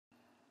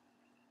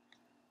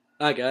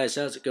Hi guys,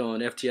 how's it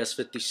going?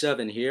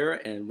 FTS57 here,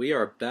 and we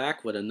are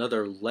back with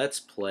another Let's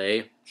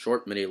Play,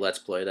 short mini Let's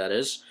Play that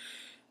is.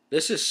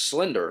 This is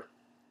Slender.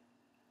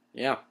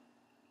 Yeah.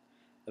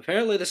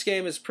 Apparently this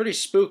game is pretty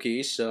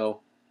spooky,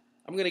 so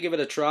I'm gonna give it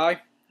a try,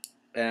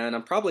 and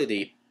I'm probably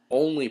the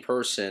only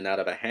person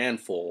out of a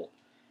handful.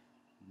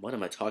 What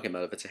am I talking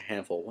about if it's a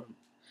handful?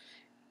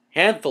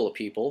 Handful of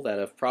people that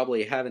have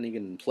probably haven't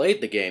even played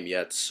the game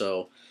yet,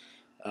 so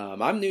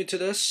I'm new to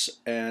this,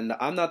 and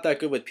I'm not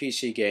that good with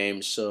PC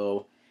games,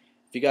 so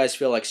if you guys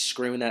feel like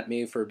screaming at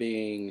me for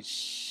being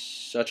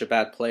such a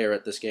bad player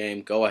at this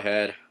game, go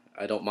ahead.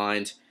 I don't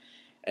mind.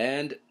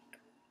 And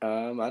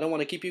I don't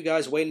want to keep you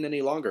guys waiting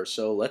any longer,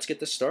 so let's get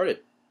this started.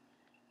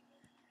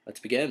 Let's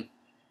begin.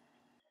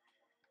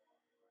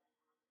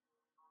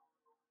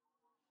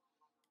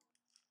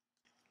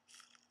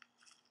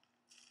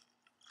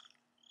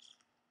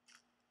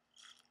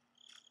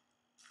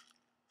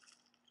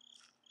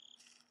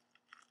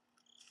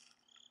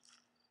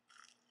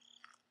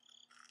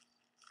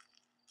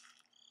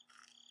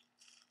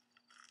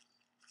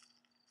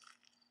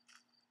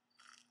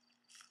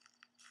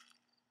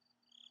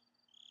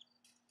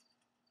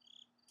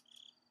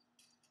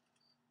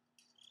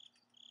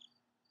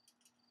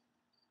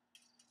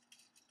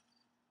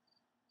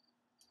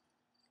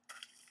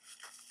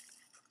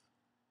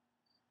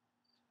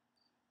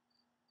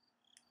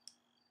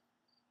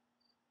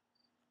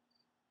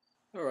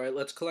 Alright,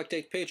 let's collect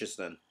 8 pages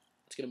then.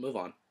 Let's get a move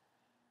on.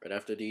 Right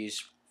after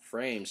these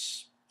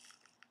frames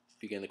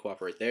begin to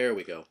cooperate. There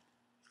we go.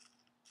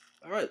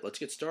 Alright, let's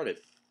get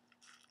started.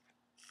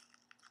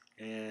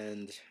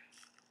 And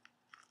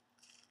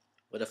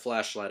with a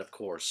flashlight, of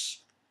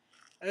course.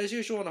 As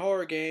usual in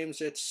horror games,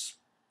 it's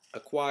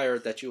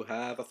acquired that you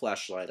have a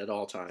flashlight at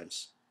all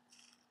times.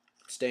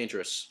 It's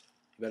dangerous.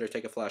 You better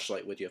take a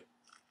flashlight with you.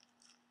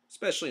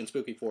 Especially in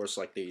spooky forests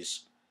like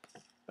these.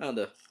 Bound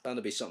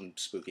to be something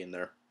spooky in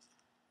there.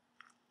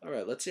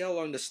 Alright, let's see how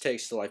long this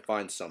takes till I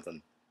find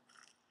something.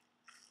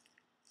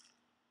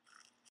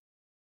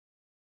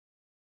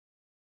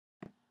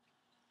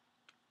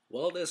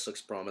 Well, this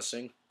looks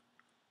promising.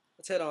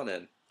 Let's head on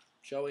in,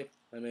 shall we?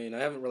 I mean, I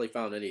haven't really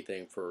found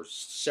anything for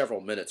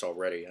several minutes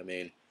already. I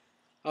mean,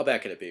 how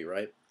bad can it be,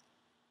 right?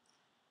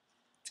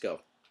 Let's go.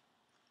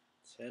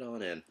 Let's head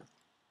on in.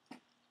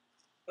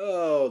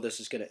 Oh, this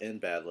is going to end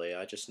badly.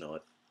 I just know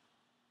it.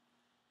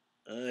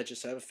 I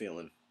just have a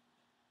feeling.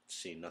 Let's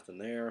see, nothing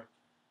there.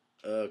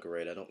 Oh,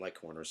 great. I don't like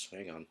corners.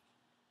 Hang on.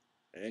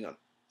 Hang on.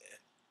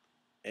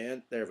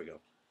 And there we go.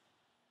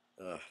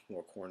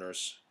 More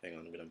corners. Hang on,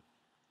 I'm going to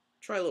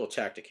try a little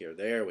tactic here.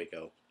 There we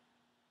go.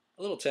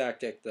 A little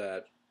tactic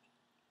that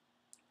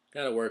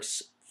kind of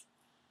works.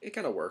 It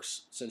kind of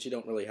works since you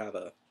don't really have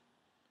a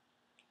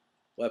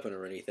weapon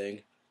or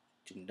anything.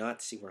 Do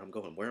not see where I'm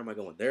going. Where am I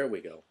going? There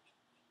we go.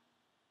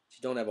 If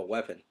you don't have a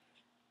weapon,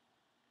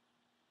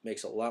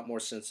 makes a lot more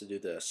sense to do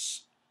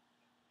this.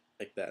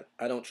 Like that.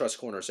 I don't trust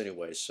corners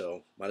anyway,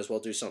 so might as well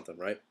do something,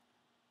 right?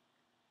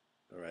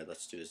 Alright,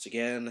 let's do this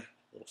again.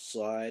 A little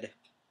slide.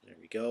 There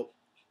we go.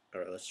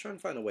 Alright, let's try and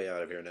find a way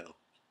out of here now.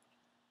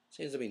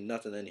 Seems to be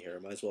nothing in here.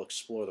 Might as well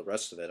explore the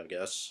rest of it, I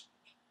guess.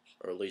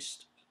 Or at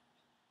least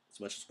as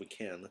much as we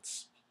can.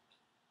 Let's...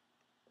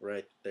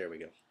 Right, there we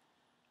go.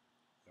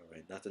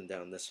 Alright, nothing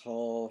down this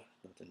hall.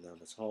 Nothing down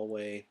this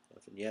hallway.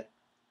 Nothing yet.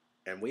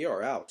 And we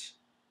are out.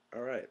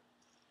 Alright.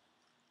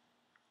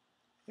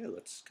 Yeah,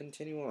 let's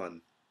continue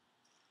on.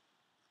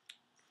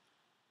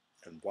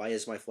 And why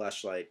is my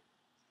flashlight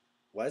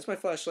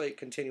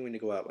continuing to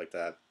go out like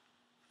that?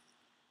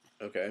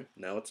 Okay,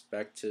 now it's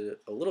back to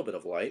a little bit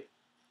of light.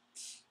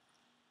 It's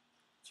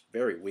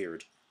very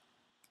weird.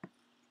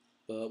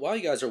 But while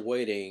you guys are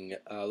waiting,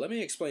 let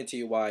me explain to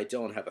you why I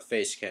don't have a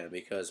face cam,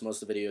 because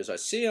most of the videos I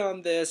see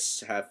on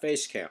this have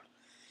face cam.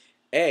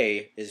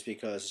 A is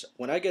because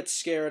when I get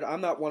scared,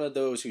 I'm not one of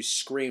those who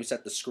screams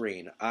at the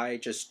screen. I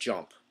just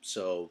jump.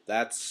 So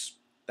that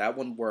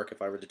wouldn't work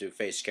if I were to do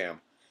face cam.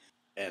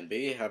 And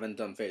B, haven't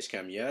done face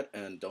cam yet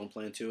and don't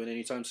plan to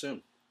anytime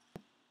soon.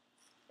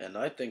 And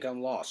I think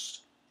I'm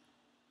lost.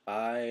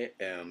 I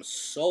am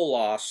so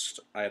lost,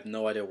 I have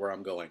no idea where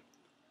I'm going.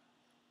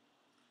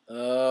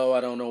 Oh,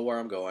 I don't know where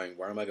I'm going.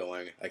 Where am I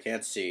going? I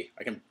can't see.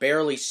 I can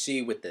barely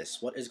see with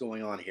this. What is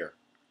going on here?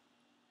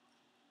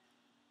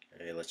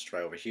 Okay, let's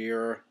try over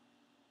here.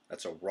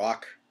 That's a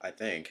rock, I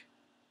think.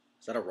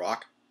 Is that a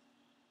rock?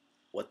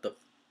 What the...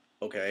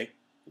 Okay.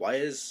 Why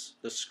is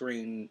the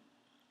screen...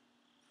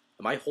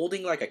 Am I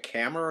holding like a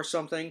camera or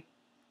something?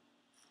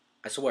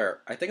 I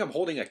swear. I think I'm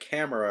holding a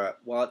camera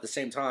while at the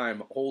same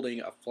time holding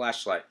a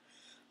flashlight.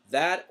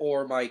 That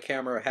or my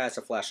camera has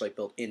a flashlight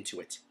built into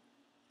it.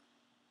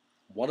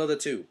 One of the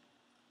two.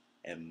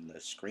 And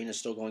the screen is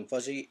still going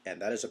fuzzy,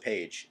 and that is a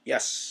page.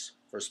 Yes,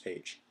 first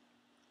page.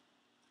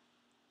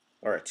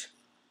 Alright.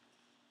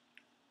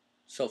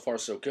 So far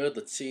so good.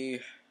 Let's see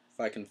if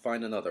I can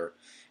find another.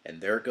 And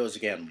there it goes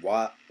again.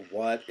 What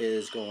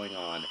is going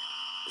on?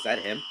 Is that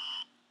him?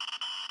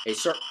 Hey,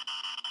 sir.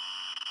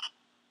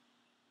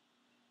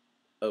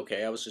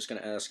 Okay, I was just going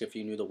to ask if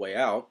you knew the way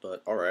out,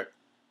 but alright.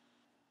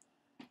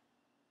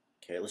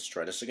 Okay, let's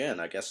try this again.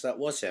 I guess that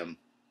was him.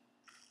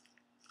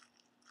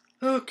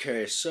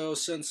 Okay, so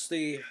since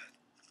the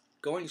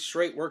going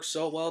straight worked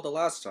so well the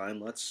last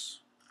time, let's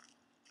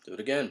do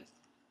it again.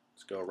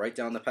 Let's go right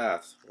down the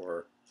path,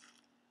 or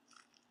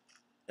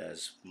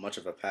as much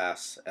of a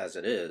path as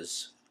it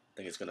is. I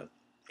think it's going to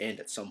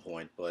end at some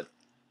point, but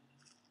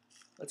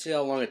let's see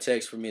how long it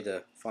takes for me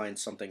to find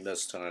something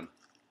this time.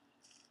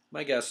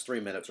 My guess, 3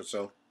 minutes or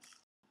so.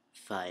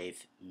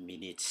 5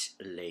 minutes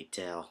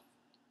later.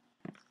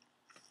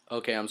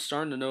 Okay, I'm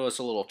starting to notice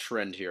a little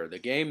trend here. The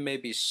game may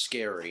be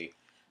scary,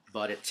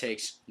 but it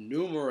takes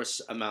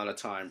numerous amount of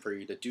time for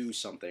you to do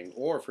something,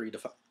 or for you to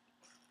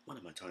what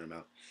am I talking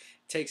about?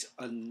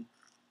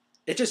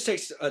 It just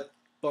takes a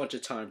bunch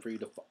of time for you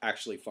to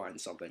actually find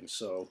something.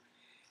 So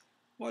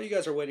while you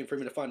guys are waiting for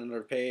me to find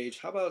another page,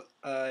 how about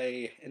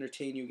I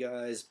entertain you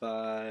guys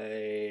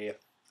by,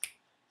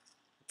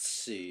 let's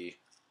see,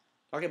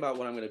 talking about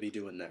what I'm going to be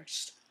doing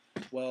next.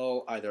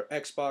 Well, either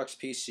Xbox,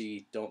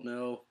 PC, don't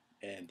know,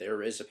 and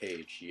there is a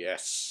page,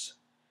 yes.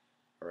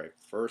 Alright,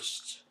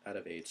 first out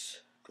of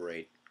 8,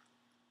 great.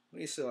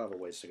 We still have a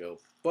ways to go,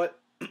 but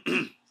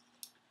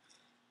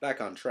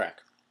back on track.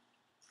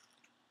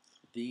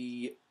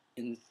 The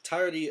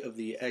entirety of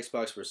the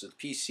Xbox versus the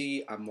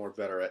PC, I'm a lot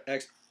better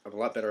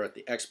at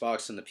the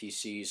Xbox than the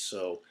PC,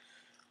 so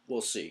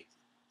we'll see.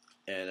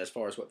 And as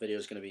far as what video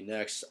is going to be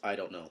next, I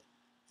don't know.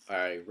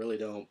 I really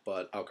don't,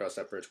 but I'll cross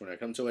that bridge when I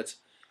come to it.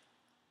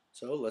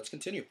 So let's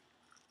continue.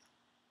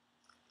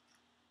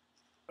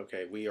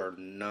 Okay,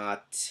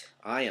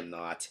 I am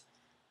not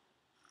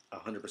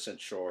 100%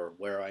 sure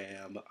where I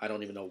am. I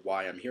don't even know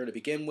why I'm here to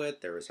begin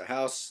with. There is a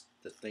house.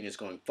 The thing is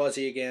going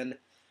fuzzy again.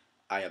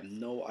 I have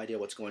no idea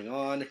what's going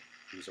on.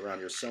 He's around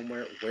here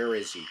somewhere. Where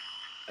is he?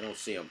 I don't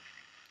see him.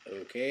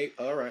 Okay,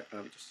 alright.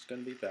 I'm just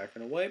going to be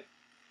backing away.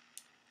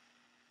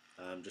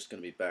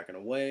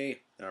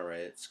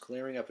 Alright, it's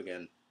clearing up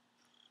again.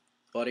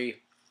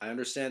 Buddy, I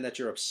understand that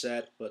you're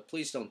upset, but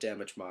please don't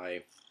damage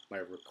my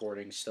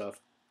recording stuff.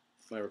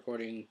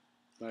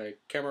 My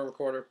camera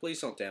recorder.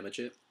 Please don't damage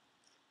it.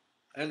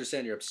 I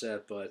understand you're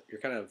upset, but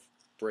you're kind of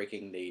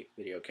breaking the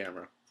video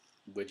camera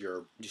with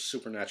your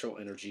supernatural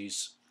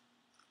energies.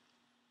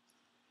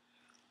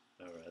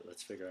 Alright,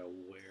 let's figure out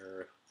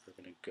where we're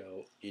going to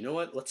go. You know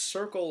what? Let's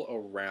circle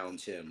around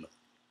him.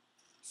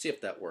 See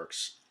if that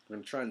works. I'm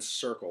going to try and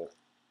circle.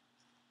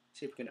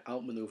 See if we can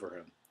outmaneuver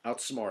him.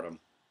 Outsmart him.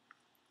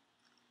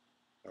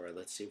 Alright,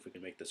 let's see if we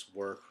can make this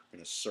work. We're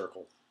going to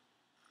circle.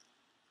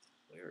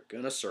 We're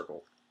going to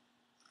circle.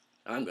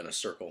 I'm going to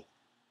circle.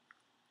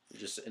 We're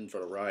just in for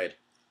the ride.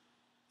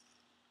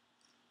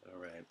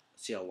 Alright,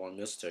 let's see how long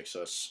this takes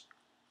us.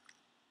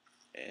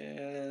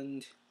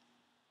 And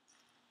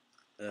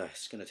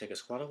it's going to take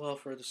us quite a while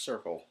for the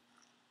circle.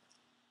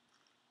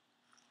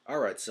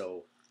 Alright,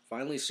 so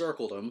finally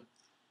circled him,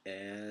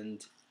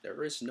 and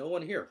there is no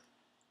one here.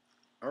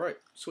 Alright,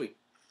 sweet.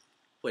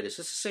 Wait, is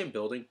this the same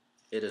building?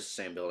 It is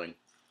the same building.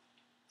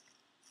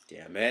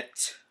 Damn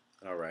it.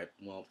 Alright,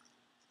 well,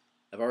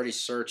 I've already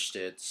searched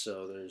it,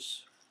 so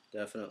there's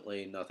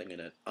definitely nothing in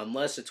it.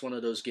 Unless it's one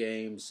of those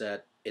games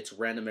that it's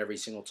random every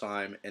single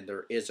time, and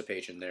there is a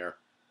page in there.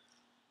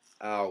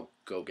 I'll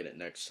go get it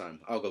next time.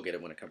 I'll go get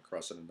it when I come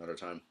across it another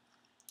time.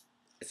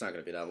 It's not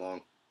going to be that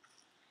long.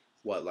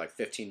 What, like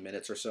 15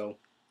 minutes or so?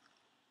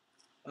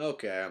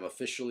 Okay, I'm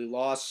officially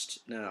lost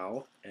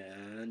now.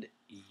 And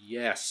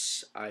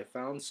yes, I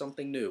found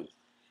something new.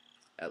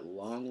 At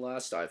long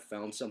last, I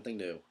found something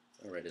new.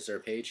 Alright, is there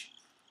a page?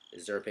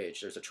 Is there a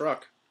page? There's a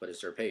truck, but is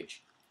there a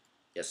page?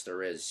 Yes,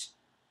 there is.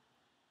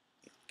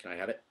 Can I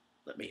have it?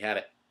 Let me have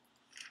it.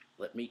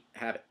 Let me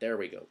have it. There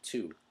we go.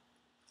 2.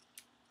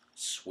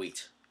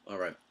 Sweet.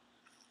 Alright.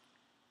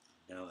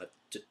 Now up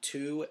to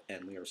 2,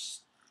 and we are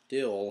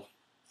still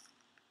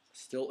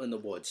in the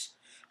woods.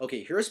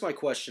 Okay, here's my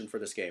question for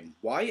this game.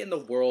 Why in the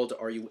world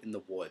are you in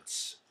the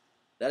woods?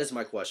 That is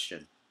my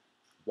question.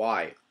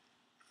 Why?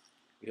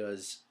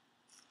 Because...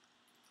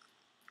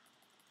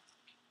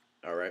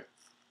 Alright.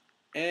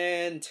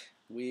 And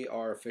we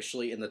are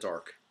officially in the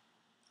dark.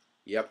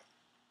 Yep.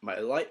 My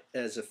light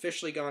has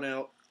officially gone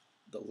out.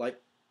 The light...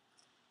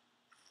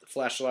 The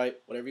flashlight,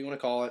 whatever you want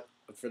to call it,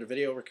 for the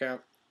video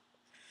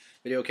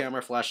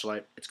camera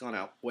flashlight, it's gone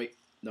out. Wait,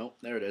 no,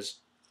 there it is.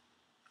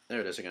 There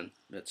it is again.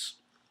 That's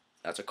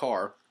a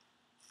car.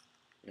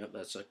 Yep,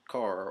 that's a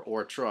car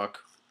or a truck.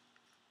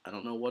 I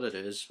don't know what it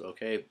is.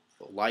 Okay,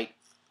 light,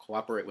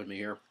 cooperate with me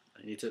here.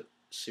 I need to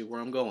see where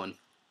I'm going.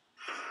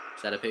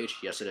 Is that a page?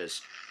 Yes, it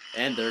is.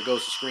 And there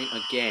goes the screen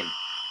again.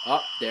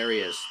 Oh, there he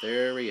is.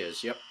 There he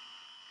is. Yep.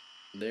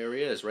 There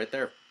he is, right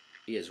there.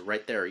 He is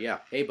right there. Yeah.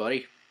 Hey,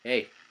 buddy.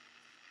 Hey.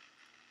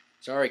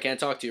 Sorry, can't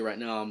talk to you right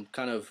now. I'm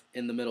kind of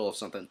in the middle of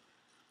something.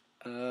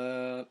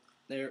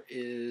 There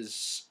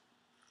is...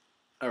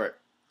 Alright.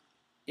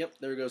 Yep,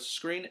 there goes the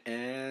screen,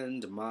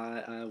 and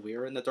we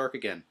are in the dark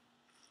again.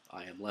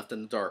 I am left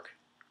in the dark.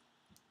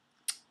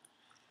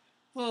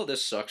 Well,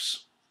 this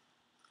sucks.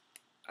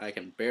 I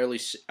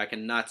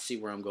cannot see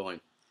where I'm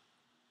going.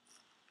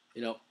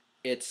 You know,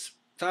 it's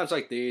times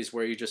like these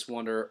where you just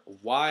wonder,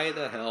 why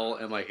the hell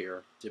am I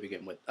here to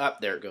begin with? Ah,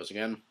 there it goes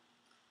again.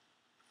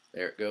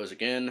 There it goes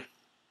again.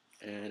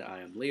 And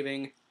I am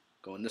leaving.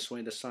 Going this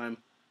way this time.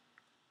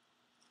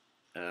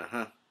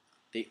 Uh-huh.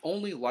 The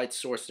only light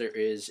source there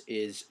is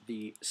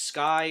the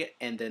sky,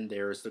 and then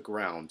there's the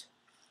ground.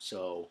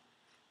 So,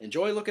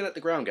 enjoy looking at the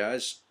ground,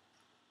 guys.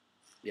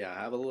 Yeah,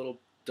 have a little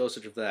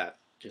dosage of that.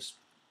 Just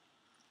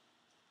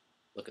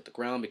look at the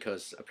ground,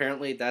 because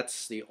apparently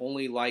that's the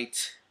only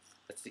light.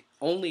 That's the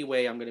only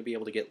way I'm going to be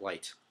able to get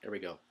light. There we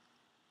go.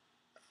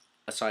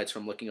 Aside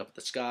from looking up at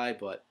the sky,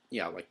 but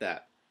yeah, like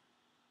that.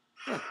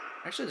 Huh.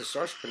 Actually, the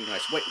stars are pretty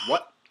nice. Wait,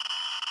 what?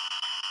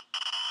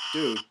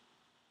 Dude,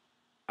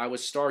 I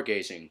was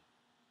stargazing.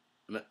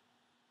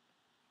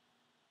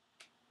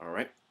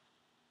 Alright.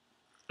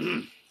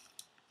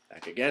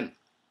 Back again.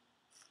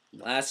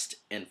 Last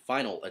and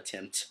final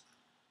attempt.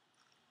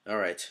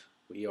 Alright,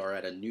 we are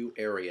at a new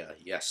area,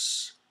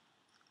 yes.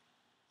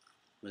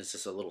 What is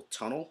this, a little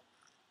tunnel?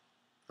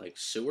 Like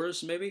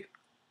sewers, maybe?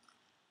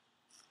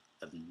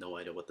 I have no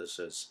idea what this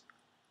is.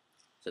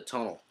 It's a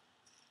tunnel.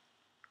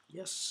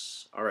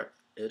 Yes. Alright,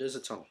 it is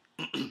a tunnel.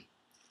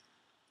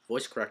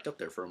 Voice cracked up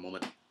there for a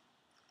moment.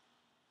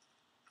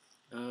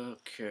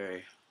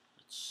 Okay.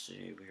 Let's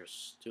see, we are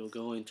still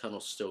going.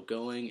 Tunnel's still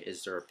going.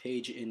 Is there a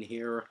page in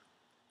here?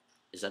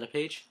 Is that a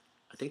page?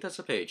 I think that's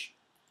a page.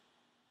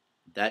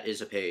 That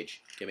is a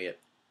page. Give me it.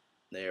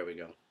 There we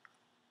go.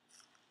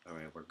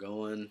 Alright, we're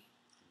going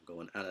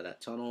out of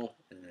that tunnel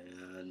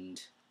and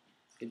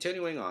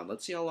continuing on.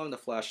 Let's see how long the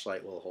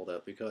flashlight will hold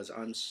up, because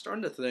I'm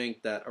starting to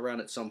think that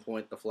around at some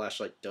point the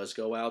flashlight does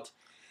go out,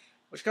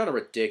 which is kind of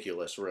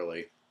ridiculous,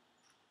 really.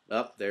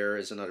 Oh, there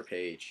is another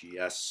page.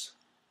 Yes.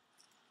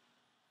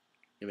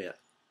 Give me it.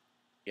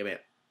 Give me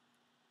it.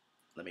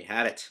 Let me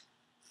have it.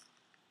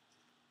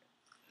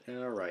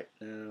 Alright,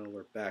 now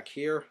we're back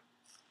here.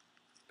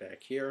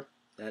 Back here.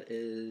 That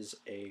is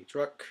a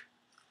truck.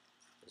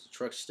 There's a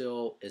truck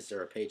still. Is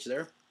there a page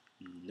there?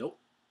 Nope.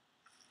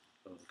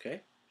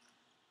 Okay.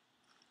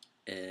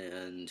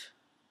 And,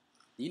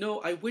 you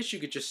know, I wish you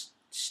could just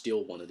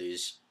steal one of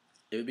these.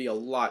 It would be a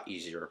lot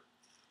easier.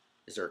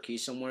 Is there a key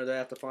somewhere that I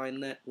have to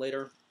find that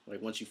later?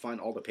 Like, once you find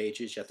all the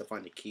pages, you have to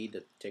find the key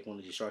to take one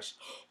of these trucks.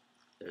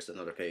 There's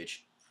another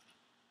page.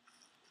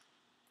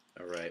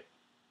 Alright.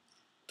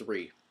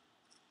 3.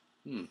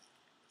 I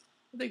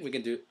think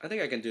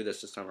I can do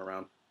this time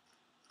around.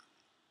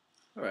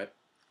 Alright.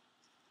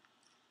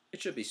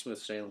 It should be smooth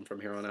sailing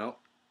from here on out.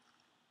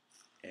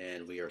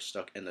 And we are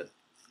stuck in the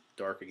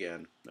dark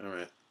again.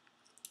 Alright.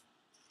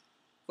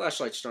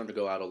 Flashlight's starting to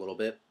go out a little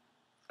bit.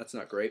 That's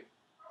not great.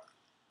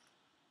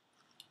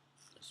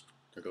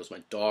 There goes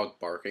my dog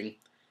barking.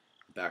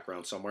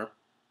 Background somewhere.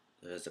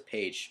 There's a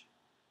page.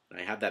 Can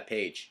I have that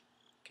page?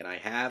 Can I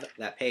have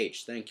that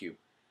page? Thank you.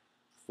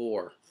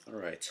 4.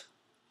 Alright.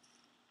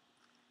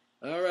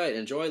 Alright,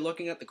 enjoy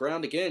looking at the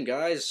ground again,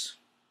 guys.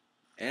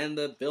 And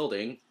the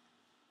building.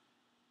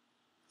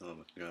 Oh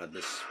my god,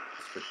 this is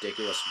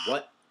ridiculous.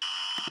 What?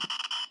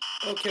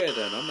 Okay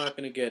then, I'm not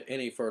going to get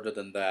any further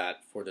than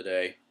that for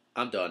today.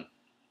 I'm done.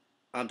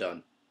 I'm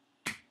done.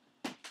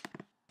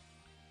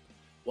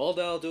 Well,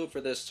 that'll do it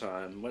for this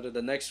time. Whether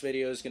the next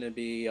video is going to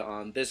be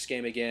on this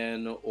game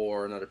again,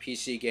 or another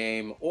PC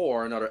game,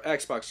 or another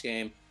Xbox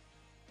game,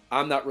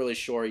 I'm not really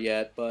sure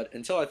yet. But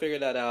until I figure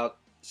that out,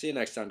 see you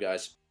next time,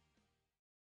 guys.